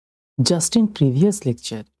Just in previous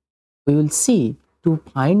lecture, we will see to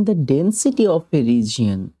find the density of a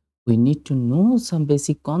region, we need to know some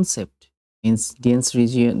basic concept. Means dense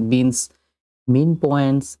region means mean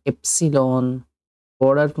points, epsilon,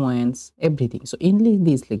 border points, everything. So in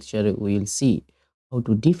this lecture, we will see how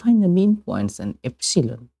to define the mean points and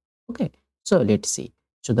epsilon. Okay, so let's see.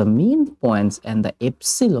 So the mean points and the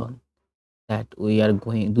epsilon that we will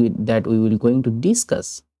going to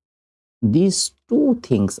discuss, these two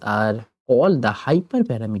things are called the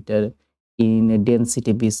hyperparameter in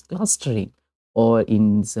density based clustering, or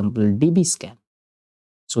in example DBSCAN.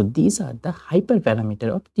 So these are the hyperparameter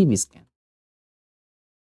of DBSCAN.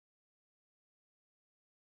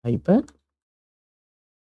 Hyper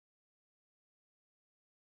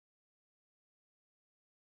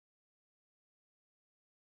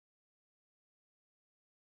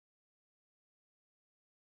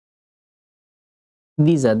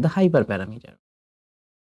These are the hyperparameter.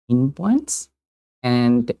 Mean points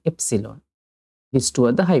and epsilon. These two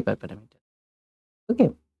are the hyperparameter. Okay.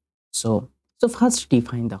 So first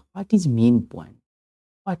define the what is mean point.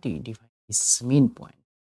 What do you define is mean point?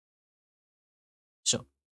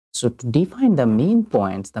 So to define the mean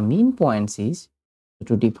points is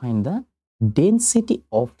to define the density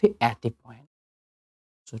of at a point.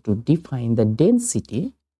 So to define the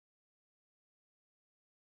density,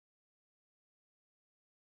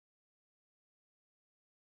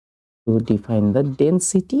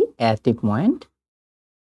 at a point,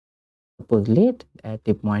 suppose let at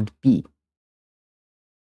a point P.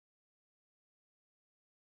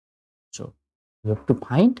 So we have to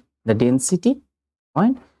find the density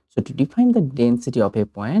point. So to define the density of a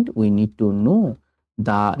point, we need to know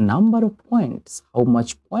the number of points, how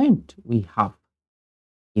much point we have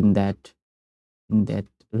in that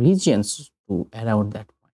regions to around that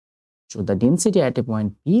point. So the density at a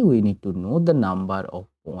point P, we need to know the number of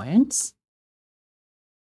points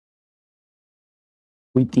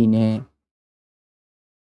within a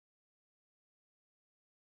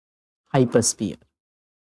hypersphere.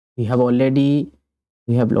 We have already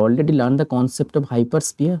learned the concept of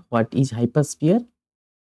hypersphere. What is hypersphere?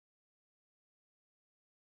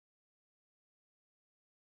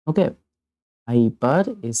 Okay,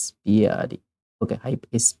 hypersphere. Okay,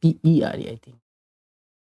 sphere. I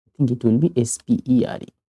think it will be sphere.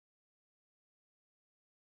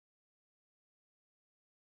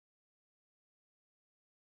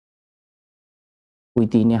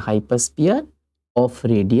 Within a hypersphere of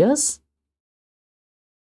radius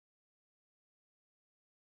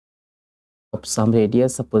of some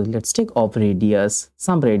radius, suppose let's take of radius,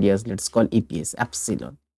 some radius, let's call EPS,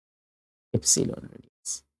 epsilon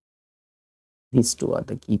radius. These two are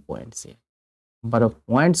the key points here. Number of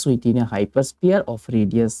points within a hypersphere of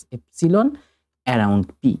radius epsilon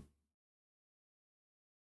around P.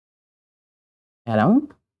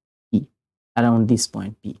 Around this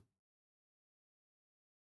point P.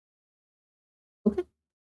 Okay.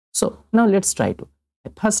 So now let's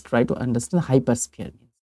first try to understand hypersphere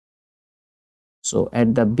means. So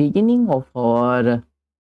at the beginning of our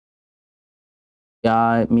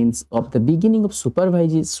beginning of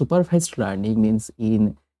supervised learning, means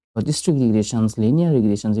in logistic regressions, linear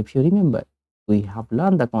regressions, if you remember, we have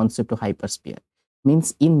learned the concept of hypersphere.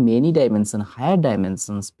 Means in many dimension, higher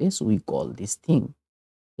dimension space, we call this thing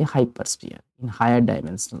a hypersphere in higher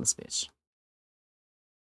dimensional space.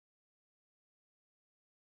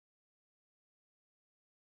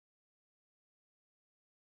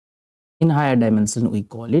 In higher dimension, we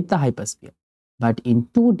call it the hypersphere. But in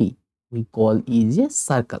 2D, we call it a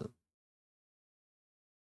circle.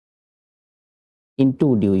 In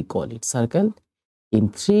 2D, we call it circle. In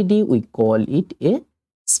 3D, we call it a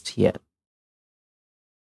sphere.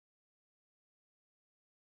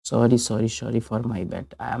 Sorry for my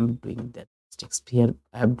bad. I am doing that sphere.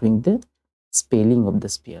 I am doing the spelling of the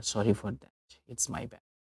sphere. Sorry for that. It's my bad.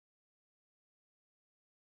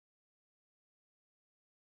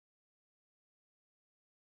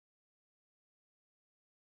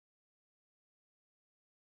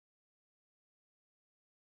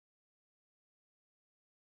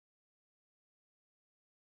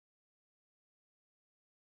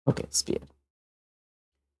 Okay, sphere.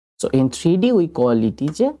 So in 3D, we call it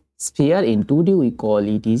is a sphere. In 2D, we call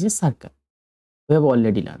it is a circle. We have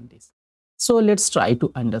already learned this. So let's try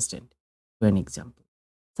to understand an example.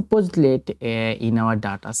 Suppose in our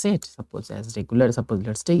data set, suppose let's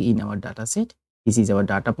take in our data set, this is our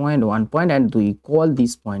data point, 1 point, and we call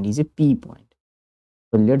this point is a P point.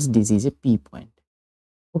 So this is a P point.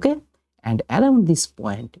 Okay, and around this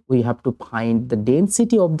point, we have to find the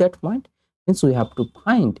density of that point. Means we have to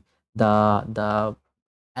find the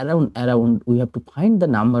around we have to find the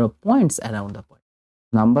number of points around the point,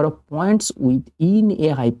 number of points within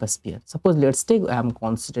a hypersphere. Suppose let's take, I am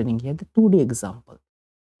considering here the 2D example.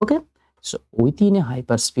 Okay, so within a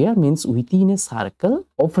hypersphere means within a circle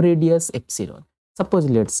of radius epsilon. Suppose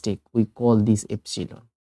let's take, we call this epsilon.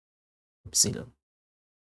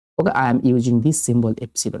 Okay, I am using this symbol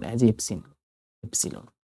epsilon as epsilon.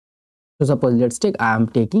 So suppose let's take, I am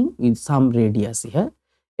taking with some radius here,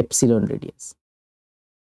 epsilon radius.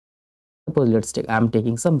 Suppose let's take, I am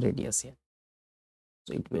taking some radius here.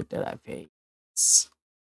 So it better I face.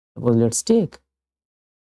 Suppose let's take.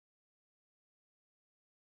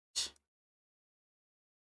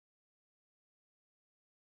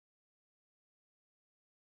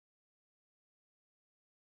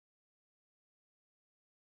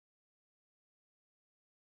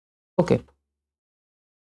 Okay.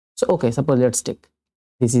 So okay, suppose let's take.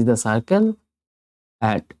 This is the circle,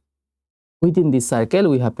 and within this circle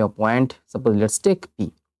we have a point. Suppose let's take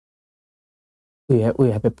P. We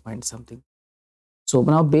have a point something. So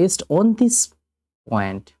now based on this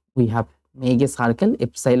point, we have make a circle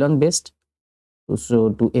epsilon based. So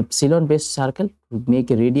to epsilon based circle, we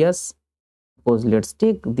make a radius. Suppose let's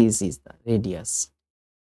take, this is the radius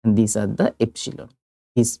and these are the epsilon.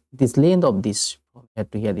 This length of this from here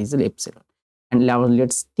to here is the epsilon. And now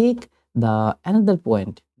let's take the another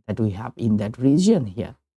point that we have in that region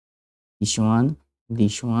here. This one,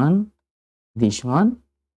 this one, this one,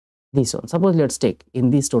 this one. Suppose let's take in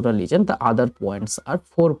this total region, the other points are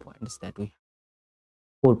 4 points that we have.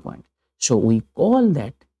 4 points. So we call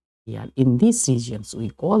that here in these regions, we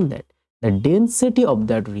call that the density of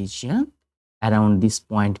that region around this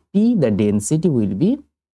point P, the density will be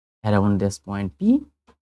around this point P.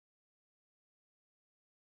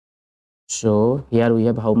 So here we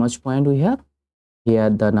have how much point we have? Here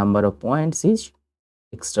the number of points is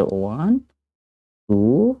extra 1,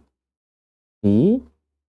 2, 3,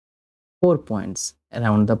 4 points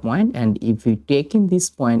around the point, and if we take in this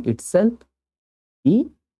point itself,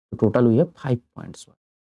 P, the total we have 5 points.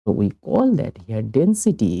 So we call that here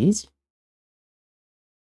density is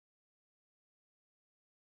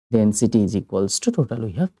equals to total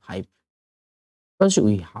we have 5, because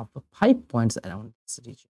we have 5 points around this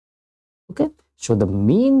region. Okay, so the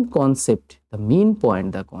main concept, the main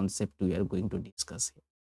point, the concept we are going to discuss here.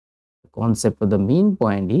 The concept of the main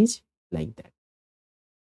point is like that.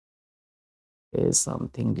 There's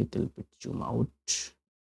something little bit zoom out.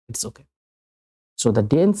 It's okay. So the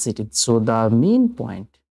density, so the mean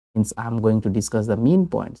point, since I'm going to discuss the mean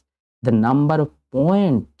points, the number of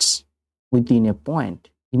points within a point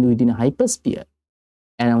within a hypersphere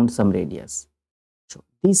around some radius. So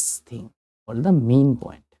this thing called the mean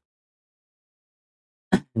point.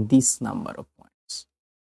 This number of points,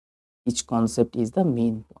 each concept is the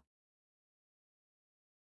mean point.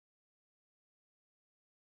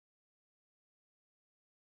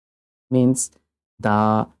 Means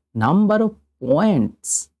the number of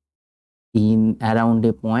points in around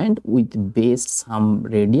a point with base some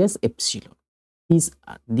radius epsilon.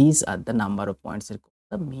 These are the number of points that called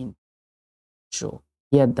the mean. So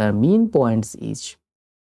here the mean points is,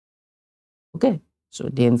 okay, so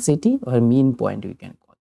density or mean point we can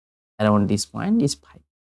call around this point is 5.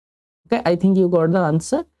 Okay, I think you got the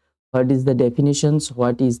answer. What is the definitions?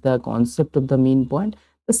 What is the concept of the mean point?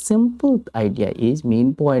 The simple idea is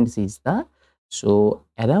mean points is the, so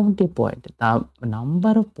around a point, the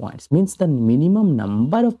number of points means the minimum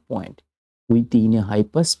number of points within a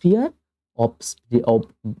hypersphere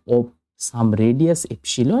of some radius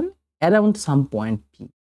epsilon around some point P.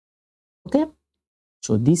 Okay,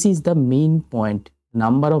 so this is the mean point,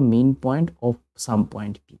 number of mean point of some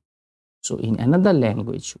point P. So in another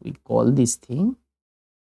language, we call this thing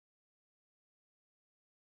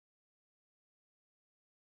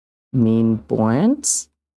mean points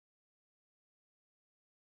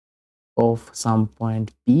of some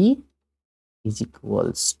point P is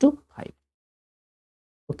equals to 5.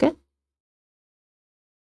 Okay.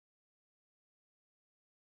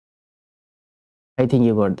 I think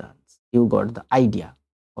you got the idea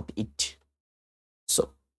of it. So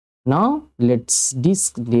now let's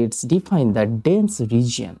define the dense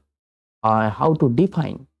region. How to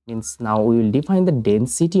define means, now we will define the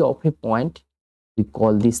density of a point. We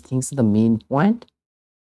call these things the mean point.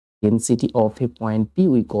 Density of a point P,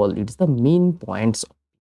 we call it the mean points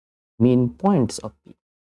of P.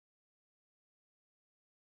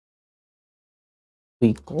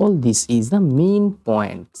 We call this is the mean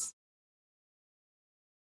points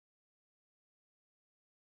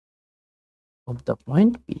of the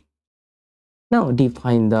point P. Now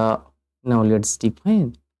let's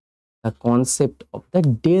define the concept of the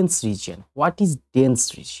dense region. What is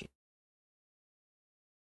dense region?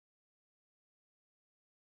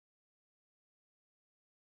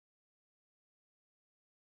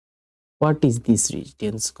 What is this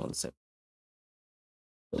dense concept?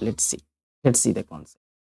 So let's see the concept.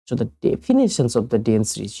 So the definitions of the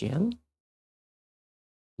dense region,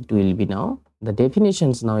 it will be now, the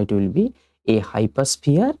definitions now, it will be a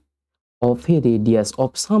hypersphere of a radius,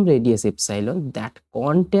 of some radius epsilon, that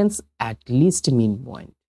contains at least mean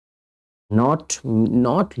point, not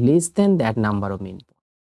less than that number of mean points.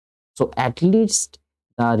 So at least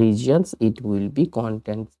the regions, it will be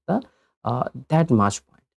contains the that much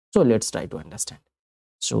point. So let's try to understand.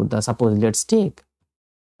 So the suppose let's take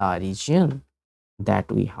a region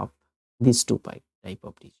that we have these two type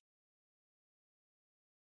of region.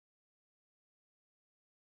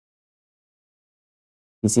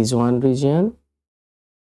 This is one region.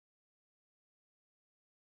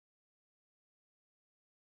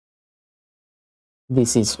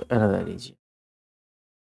 This is another region.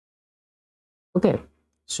 Okay.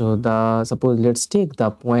 So the suppose let's take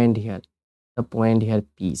the point here. The point here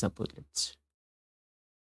P. Suppose let's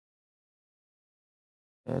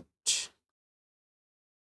let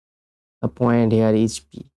the point here is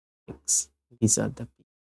P X. These are the P.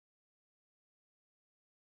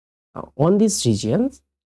 Now, on this region,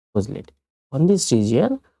 suppose let on this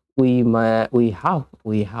region we have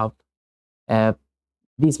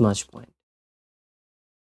this much point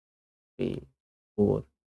 3, 4,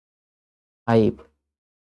 5,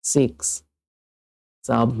 6,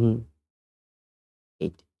 7,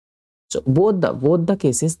 8. So both the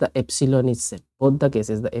cases the epsilon is same. Both the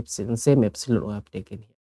cases the epsilon, same epsilon we have taken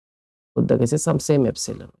here. Both the cases some same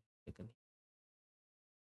epsilon taken here.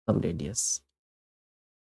 Some radius.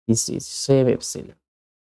 This is same epsilon.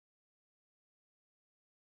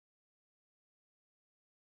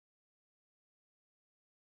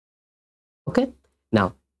 Okay.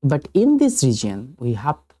 Now, but in this region we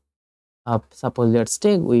have suppose let's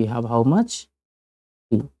take we have how much?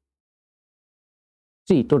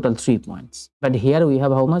 3 total 3 points, but here we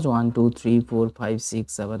have how much? 1 2 3 4 5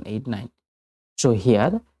 6 7 8 9. So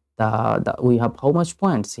here the we have how much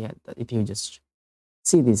points here? If you just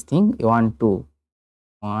see this thing, 1 2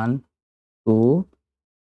 1 2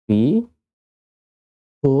 3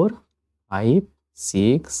 4 5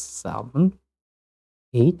 6 7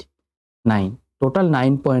 8 9, total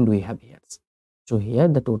 9 point we have here. So here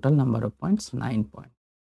the total number of points 9 points.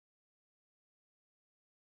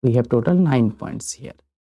 We have total 9 points here.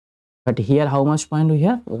 But here how much point we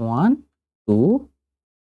have? 1 2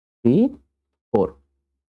 3 4.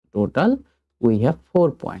 Total we have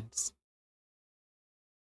 4 points.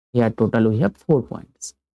 Here total we have 4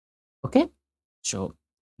 points. Okay. So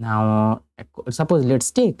now suppose let's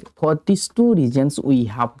take for these two regions we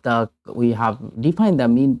have defined the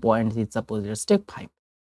mean points. It's suppose let's take 5.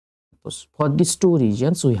 Suppose for these two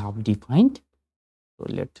regions we have defined. So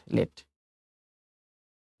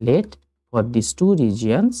let for these two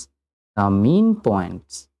regions the mean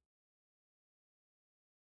points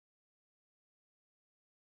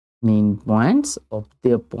of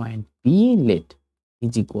their point P let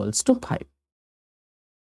is equals to 5.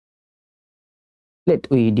 Let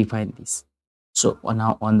we define this. So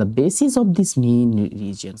now on the basis of this mean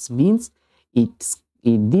regions, means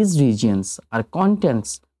these regions are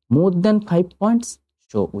contains more than 5 points.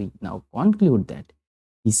 So we now conclude that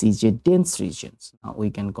this is a dense region. Now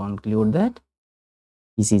we can conclude that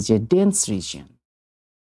this is a dense region.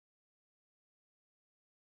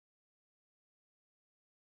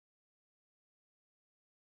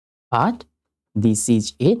 But this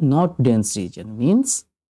is a not dense region, means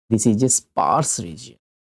this is a sparse region.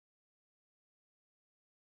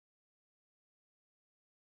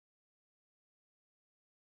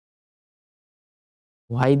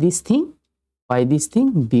 Why this thing? Why this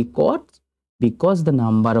thing? Because the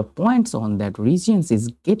number of points on that regions is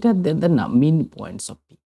greater than the mean points of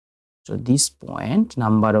P. So this point,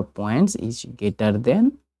 number of points is greater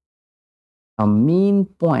than the mean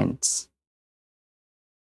points.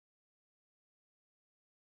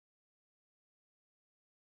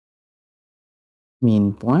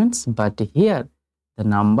 Mean points, but here the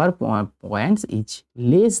number of points is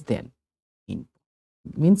less than mean.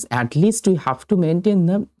 Means at least we have to maintain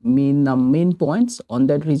the mean points on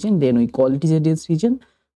that region, then we call it as a dense region.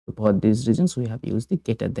 So for these regions we have used the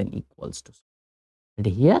greater than equals to. But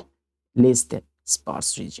here less than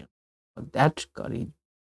sparse region. For that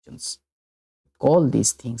regions, call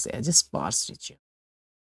these things as a sparse region.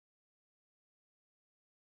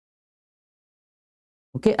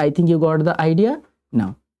 Okay, I think you got the idea.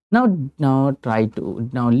 Now try to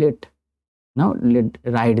let Now let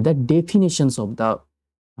write the definitions of the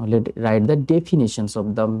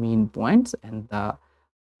mean points and the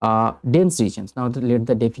dense regions. Now let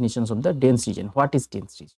the definitions of the dense region. What is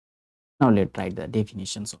dense region? Now let's write the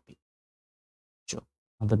definitions of it. So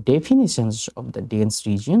now the definitions of the dense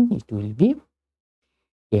region, it will be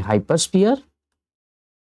a hypersphere,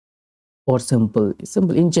 or simple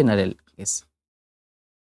in general is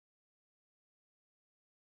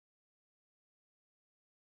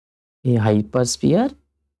a hypersphere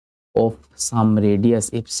of some radius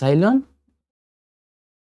epsilon,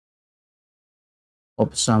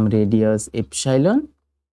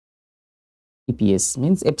 EPS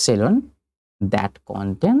means epsilon, that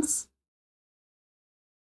contains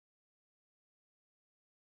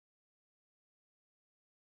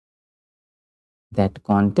at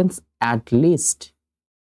least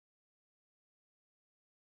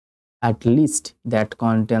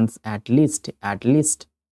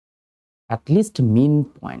mean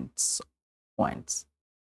points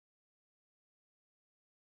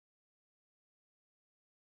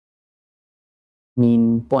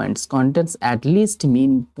contains at least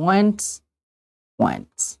mean points.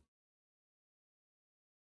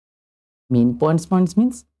 Mean points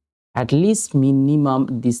means at least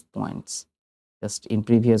minimum these points. Just in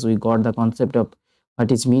previous we got the concept of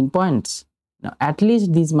what is mean points. Now at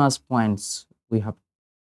least these much points we have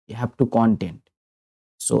to content.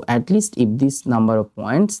 So at least if this number of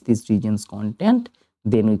points these regions content,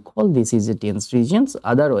 then we call this is a dense regions.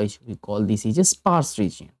 Otherwise we call this is a sparse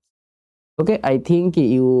region. Okay, I think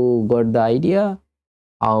you got the idea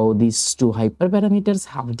how these two hyperparameters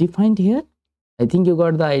have defined here. I think you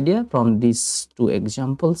got the idea from these two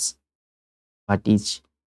examples. What is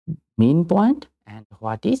mean point and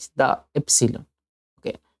what is the epsilon?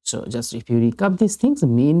 Okay, so just if you recap these things,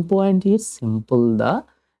 mean point is simple the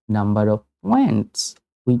number of points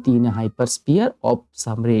within a hypersphere of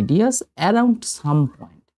some radius around some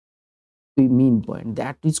point. The mean point,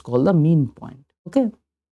 that is called the mean point. Okay,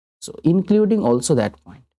 so including also that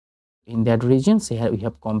point. In that region, say we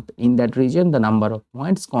have in that region the number of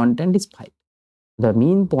points content is 5. The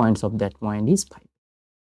mean points of that point is 5.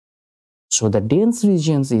 So the dense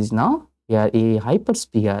regions is now here a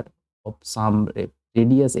hypersphere of some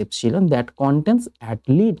radius epsilon that contains at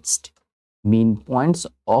least mean points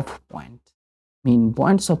of point.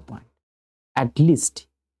 At least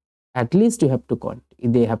you have to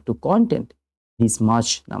they have to content this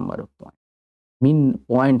much number of points, mean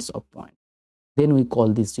points of point. Then we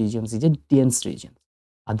call these regions is a dense region.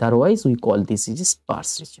 Otherwise we call this is a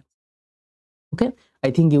sparse region. Okay, I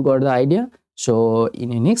think you got the idea. So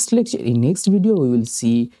in a next lecture, in next video, we will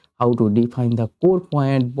see how to define the core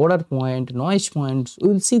point, border point, noise points. We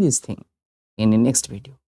will see this thing in the next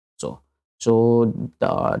video. So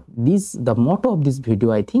the motto of this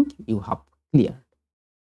video, I think you have clear.